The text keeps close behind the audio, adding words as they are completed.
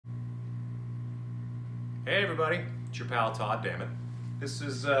Hey everybody, it's your pal Todd, damn it. This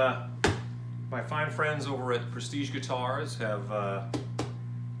is my fine friends over at Prestige Guitars have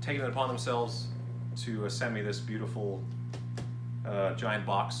taken it upon themselves to send me this beautiful giant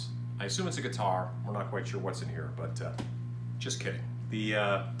box. I assume it's a guitar. We're not quite sure what's in here, but just kidding. They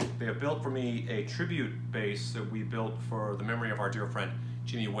have built for me a tribute bass that we built for the memory of our dear friend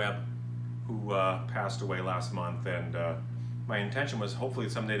Jimmy Webb, who passed away last month, and my intention was hopefully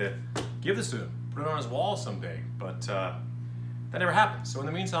someday to give this to him, put it on his wall someday, but that never happened. So in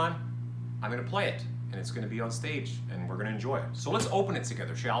the meantime, I'm gonna play it, and it's gonna be on stage, and we're gonna enjoy it. So let's open it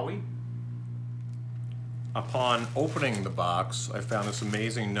together, shall we? Upon opening the box, I found this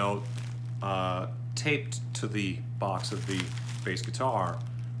amazing note taped to the box of the bass guitar.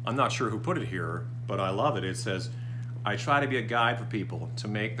 I'm not sure who put it here, but I love it. It says, "I try to be a guide for people, to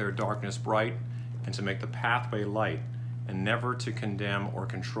make their darkness bright, and to make the pathway light, and never to condemn or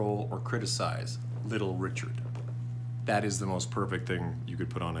control or criticize, little Richard." That is the most perfect thing you could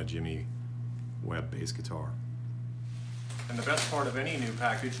put on a Jimmy Webb bass guitar. And the best part of any new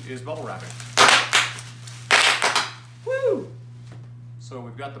package is bubble wrapping. Woo! So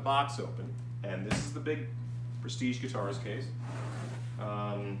we've got the box open, and this is the big Prestige Guitars case.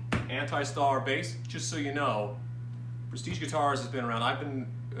 Anti-Star bass, just so you know, Prestige Guitars has been around. I've been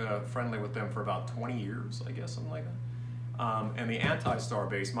friendly with them for about 20 years, I guess, something like that. And the Anti-Star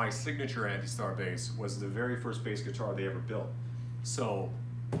bass, my signature Anti-Star bass, was the very first bass guitar they ever built. So,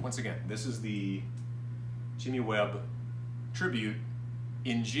 once again, this is the Jimmy Webb tribute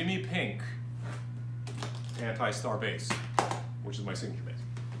in Jimmy Pink Anti-Star bass, which is my signature bass.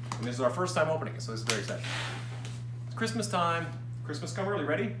 And this is our first time opening it, so this is very exciting. It's Christmas time. Christmas come early.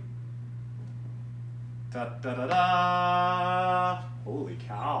 Ready? Da da da da! Holy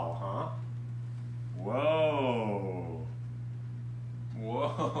cow, huh? Whoa!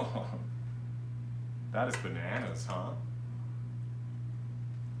 Whoa! That is bananas, huh?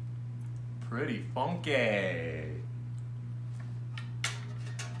 Pretty funky.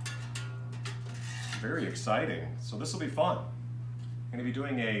 Very exciting. So this will be fun. I'm going to be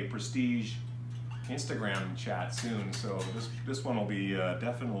doing a Prestige Instagram chat soon, so this one will be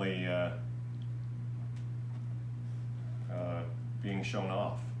definitely being shown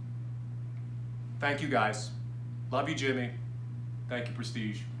off. Thank you guys. Love you, Jimmy. Thank you,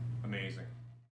 Prestige. Amazing.